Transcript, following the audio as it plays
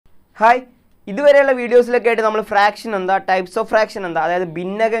Hi, ഇതുവരെയുള്ള വീഡിയോസിലൊക്കെ ആയിട്ട് നമ്മൾ ഫ്രാക്ഷൻ എന്താ, ടൈപ്സ് ഓഫ് ഫ്രാക്ഷൻ എന്താ, അതായത്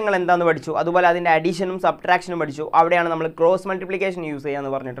ഭിന്നകങ്ങൾ എന്താണെന്ന് പഠിച്ചു. അതുപോലെ അതിൻ്റെ അഡീഷനും സബ്ട്രാക്ഷനും പഠിച്ചു. അവിടെയാണ് നമ്മൾ ക്രോസ് മൾട്ടിപ്ലിക്കേഷൻ യൂസ്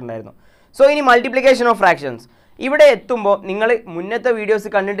ചെയ്യാമെന്ന് പറഞ്ഞിട്ടുണ്ടായിരുന്നു. സോ ഇനി മൾട്ടിപ്ലിക്കേഷൻ ഓഫ് ഫ്രാക്ഷൻസ് ഇവിടെ എത്തുമ്പോൾ നിങ്ങൾ മുന്നത്തെ വീഡിയോസ്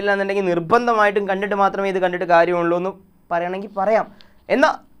കണ്ടിട്ടില്ല എന്നുണ്ടെങ്കിൽ നിർബന്ധമായിട്ടും കണ്ടിട്ട് മാത്രമേ ഇത് കണ്ടിട്ട് കാര്യമുള്ളൂ എന്ന് പറയണമെങ്കിൽ പറയാം.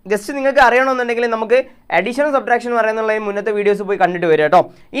 എന്നാൽ ജസ്റ്റ് നിങ്ങൾക്ക് അറിയണമെന്നുണ്ടെങ്കിൽ നമുക്ക് അഡീഷനും സബ്ട്രാക്ഷനും പറയുന്നുള്ള മുന്നത്തെ വീഡിയോസ് പോയി കണ്ടിട്ട് വരിക കേട്ടോ.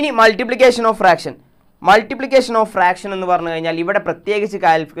 ഇനി multiplication of fraction. Multiplication of fraction എന്ന് പറഞ്ഞു കഴിഞ്ഞാൽ ഇവിടെ പ്രത്യേകിച്ച്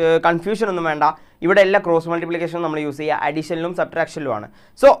കൺഫ്യൂഷൻ ഒന്നും വേണ്ട. ഇവിടെ എല്ലാ ക്രോസ് മൾട്ടിപ്ലിക്കേഷനും നമ്മൾ യൂസ് ചെയ്യുക അഡീഷനിലും സബ്ട്രാക്ഷനിലുമാണ്.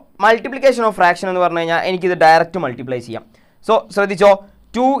 സോ മൾട്ടിപ്ലിക്കേഷൻ ഓഫ് ഫ്രാക്ഷൻ എന്ന് പറഞ്ഞു കഴിഞ്ഞാൽ എനിക്കിത് ഡയറക്റ്റ് മൾട്ടിപ്ലൈ ചെയ്യാം. സോ ശ്രദ്ധിച്ചോ,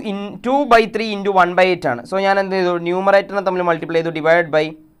 2/3 × 1/8 ആണ്. സോ ഞാൻ എന്ത് ചെയ്തു, ന്യൂമറേറ്ററിനെ തമ്മിൽ മൾട്ടിപ്ലൈ ചെയ്തു, ഡിവൈഡ് ബൈ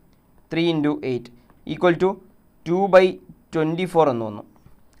 3 × 8 ഈക്വൽ ടു 2/24 എന്ന് വന്നു.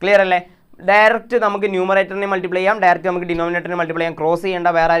 ക്ലിയർ അല്ലേ? ഡയറക്റ്റ് നമുക്ക് ന്യൂമറേറ്ററിനെ മൾട്ടിപ്ലൈ ചെയ്യാം, ഡയറക്റ്റ് നമുക്ക് ഡിനോമിനേറ്ററിനെ മൾട്ടിപ്ലൈ ചെയ്യാം. ക്രോസ് ചെയ്യേണ്ട,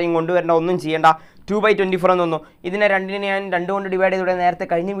 വേറെ ആരെയും കൊണ്ടുവരേണ്ട, ഒന്നും ചെയ്യേണ്ട. 2/24 എന്ന് വന്നു. ഇതിനെ രണ്ടിനെ ഞാൻ 2 കൊണ്ട് ഡിവൈഡ് ചെയ്തൂടെ? നേരത്തെ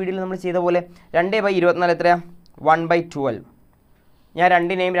കഴിഞ്ഞ വീഡിയോയിൽ നമ്മൾ ചെയ്ത പോലെ 2/24 എത്രയാണ്? 1/12. ഞാൻ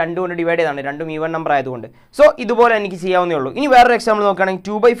രണ്ടിനെയും 2 കൊണ്ട് ഡിവൈഡ് ചെയ്താണ്, രണ്ടും ഈവൻ നമ്പർ ആയതുകൊണ്ട്. സോ ഇതുപോലെ എനിക്ക് ചെയ്യാവുന്നേ ഉള്ളൂ. ഇനി വേറൊരു എക്സാമ്പിൾ നോക്കുകയാണെങ്കിൽ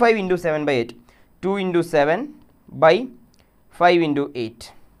 2/5 × 7/8 2 × 7/5 × 8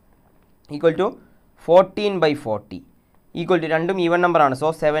 ഈക്വൽ ടു 14/40 ഈക്വൽ ടു രണ്ടും ഈവൻ നമ്പറാണ്. സോ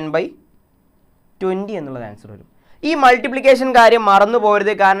 7/20 എന്നുള്ളത് ആൻസർ വരും. ഈ മൾട്ടിപ്ലിക്കേഷൻ കാര്യം മറന്നു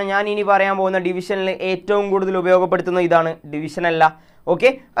പോകരുത്, കാരണം ഞാൻ ഇനി പറയാൻ പോകുന്ന ഡിവിഷനിൽ ഏറ്റവും കൂടുതൽ ഉപയോഗപ്പെടുത്തുന്ന ഇതാണ്, ഡിവിഷൻ അല്ല. ഓക്കെ,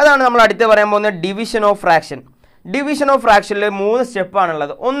 അതാണ് നമ്മൾ അടുത്ത് പറയാൻ പോകുന്ന division of fraction. Division of ഫ്രാക്ഷനിൽ 3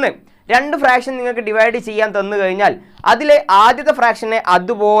 സ്റ്റെപ്പാണുള്ളത്. ഒന്ന്, 2 ഫ്രാക്ഷൻ നിങ്ങൾക്ക് ഡിവൈഡ് ചെയ്യാൻ തന്നു കഴിഞ്ഞാൽ അതിലെ ആദ്യത്തെ ഫ്രാക്ഷനെ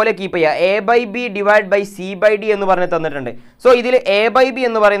അതുപോലെ കീപ്പ് ചെയ്യുക. a/b / c/d എന്ന് പറഞ്ഞ് തന്നിട്ടുണ്ട്. സോ ഇതിൽ a/b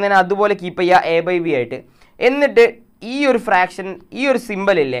എന്ന് പറയുന്നതിനെ അതുപോലെ കീപ്പ് ചെയ്യുക a/b ആയിട്ട്. എന്നിട്ട് ഈ ഒരു ഫ്രാക്ഷൻ, ഈ ഒരു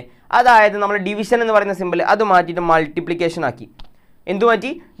സിമ്പിൾ ഇല്ലേ, അതായത് നമ്മൾ ഡിവിഷൻ എന്ന് പറയുന്ന സിമ്പിൾ അത് മാറ്റിയിട്ട് മൾട്ടിപ്ലിക്കേഷൻ ആക്കി. എന്തു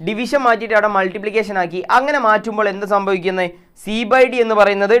മാറ്റി? ഡിവിഷൻ മാറ്റിയിട്ട് അവിടെ മൾട്ടിപ്ലിക്കേഷൻ ആക്കി. അങ്ങനെ മാറ്റുമ്പോൾ എന്ത് സംഭവിക്കുന്നത്? c/d എന്ന്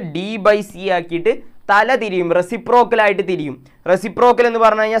പറയുന്നത് d/c ആക്കിയിട്ട് തല തിരിയും, റെസിപ്രോക്കലായിട്ട് തിരിയും. റെസിപ്രോക്കൽ എന്ന്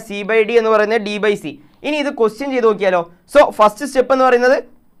പറഞ്ഞു കഴിഞ്ഞാൽ c/d എന്ന് പറയുന്നത് d/c. ഇനി ഇത് ക്വസ്റ്റ്യൻ ചെയ്ത് നോക്കിയാലോ. സോ ഫസ്റ്റ് സ്റ്റെപ്പ് എന്ന് പറയുന്നത്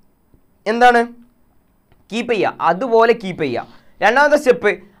എന്താണ്? കീപ്പ് ചെയ്യുക, അതുപോലെ കീപ്പ് ചെയ്യുക. രണ്ടാമത്തെ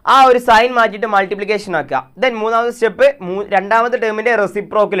സ്റ്റെപ്പ് ആ ഒരു സൈൻ മാറ്റിയിട്ട് മൾട്ടിപ്ലിക്കേഷൻ ആക്കുക. ദെൻ മൂന്നാമത്തെ സ്റ്റെപ്പ് രണ്ടാമത്തെ ടേമിൻ്റെ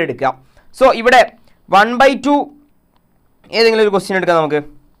റെസിപ്രോക്കൽ എടുക്കുക. സോ ഇവിടെ 1/2 ഏതെങ്കിലും ഒരു ക്വസ്റ്റ്യൻ എടുക്കാം നമുക്ക്.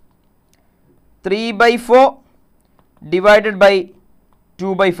 3/4 divided by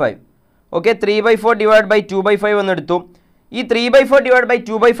 2/5. Okay, 3/4 divide by 2/5 എന്ന് എടുത്തു. ഈ 3/4 ഡിവൈഡ് ബൈ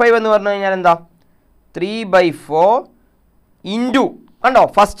 2/5 എന്ന് പറഞ്ഞു കഴിഞ്ഞാൽ എന്താ? 3/4 ഇൻറ്റു, കണ്ടോ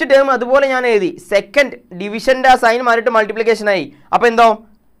ഫസ്റ്റ് ടേം അതുപോലെ ഞാൻ എഴുതി, സെക്കൻഡ് ഡിവിഷൻ്റെ ആ സൈൻ മാറിയിട്ട് മൾട്ടിപ്ലിക്കേഷൻ ആയി. അപ്പോൾ എന്താവും?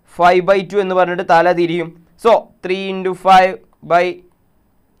 5/2 എന്ന് പറഞ്ഞിട്ട് തല തിരിയും. സോ 3 × 5/4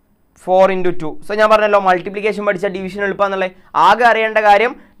 × 2. സോ ഞാൻ പറഞ്ഞല്ലോ മൾട്ടിപ്ലിക്കേഷൻ പഠിച്ചാൽ ഡിവിഷൻ എളുപ്പമെന്നുള്ളത്. ആകെ അറിയേണ്ട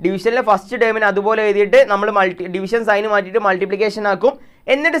കാര്യം ഡിവിഷനിലെ ഫസ്റ്റ് ടേമിന് അതുപോലെ എഴുതിയിട്ട് നമ്മൾ ഡിവിഷൻ സൈൻ മാറ്റിയിട്ട് മൾട്ടിപ്ലിക്കേഷൻ ആക്കും.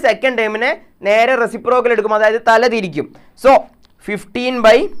 എന്നിട്ട് സെക്കൻഡ് ടേമിനെ നേരെ റെസിപ്രോക്കൽ എടുക്കും, അതായത് തല തിരിക്കും. സോ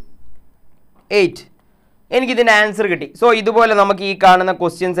 15/8 എനിക്കിതിൻ്റെ ആൻസർ കിട്ടി. സോ ഇതുപോലെ നമുക്ക് ഈ കാണുന്ന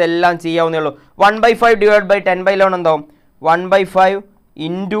ക്വസ്റ്റ്യൻസ് എല്ലാം ചെയ്യാവുന്നേ ഉള്ളൂ. 1/5 ഡിവൈഡ് ബൈ 10/11 എന്താവും? 1/5 ×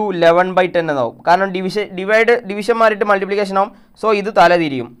 11/10 എന്നാവും. കാരണം ഡിവിഷൻ മാറിയിട്ട് മൾട്ടിപ്ലിക്കേഷൻ ആവും. സോ ഇത് തല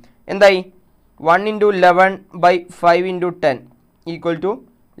തിരിയും. എന്തായി? 1 × 11/5 × 10 ഈക്വൽ ടു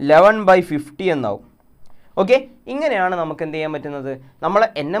 11/50 എന്നാവും. ഓക്കെ, ഇങ്ങനെയാണ് നമുക്ക് എന്ത് ചെയ്യാൻ പറ്റുന്നത്, നമ്മൾ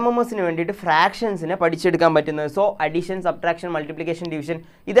NMMSന് വേണ്ടിയിട്ട് ഫ്രാക്ഷൻസിനെ പഠിച്ചെടുക്കാൻ പറ്റുന്നത്. So addition, subtraction, multiplication, division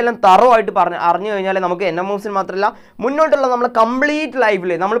ഇതെല്ലാം തറവായിട്ട് അറിഞ്ഞു കഴിഞ്ഞാൽ നമുക്ക് NMMSന് മാത്രമല്ല മുന്നോട്ടുള്ള നമ്മൾ കംപ്ലീറ്റ്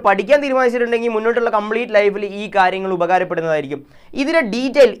ലൈഫിൽ നമ്മൾ പഠിക്കാൻ തീരുമാനിച്ചിട്ടുണ്ടെങ്കിൽ മുന്നോട്ടുള്ള കംപ്ലീറ്റ് ലൈഫിൽ ഈ കാര്യങ്ങൾ ഉപകാരപ്പെടുന്നതായിരിക്കും.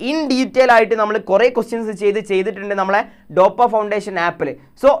 ഇതിൻ്റെ ഇൻ ഡീറ്റെയിൽ ആയിട്ട് നമ്മൾ കുറേ ക്വസ്റ്റ്യൻസ് ചെയ്തിട്ടുണ്ട് നമ്മളെ DOPA ഫൗണ്ടേഷൻ ആപ്പിൽ.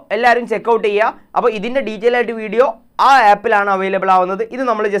 സോ എല്ലാവരും ചെക്കൗട്ട് ചെയ്യുക. അപ്പോൾ ഇതിൻ്റെ ഡീറ്റെയിൽ ആയിട്ട് വീഡിയോ ആ ആപ്പിലാണ് അവൈലബിൾ ആവുന്നത്. ഇത്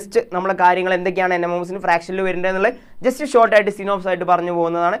നമ്മൾ ജസ്റ്റ് നമ്മളെ കാര്യങ്ങൾ എന്തൊക്കെയാണ് NMMSന് ഫ്രാക്ഷനിൽ വരേണ്ടതെന്നുള്ളത് ജസ്റ്റ് ഷോർട്ടായിട്ട് സിനോപ്സ് ആയിട്ട് പറഞ്ഞു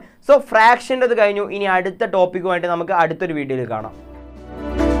പോകുന്നതാണ്. സോ ഫ്രാക്ഷൻ്റെത് കഴിഞ്ഞു. ഇനി അടുത്ത ടോപ്പിക്കുമായിട്ട് നമുക്ക് അടുത്തൊരു വീഡിയോയിൽ കാണാം.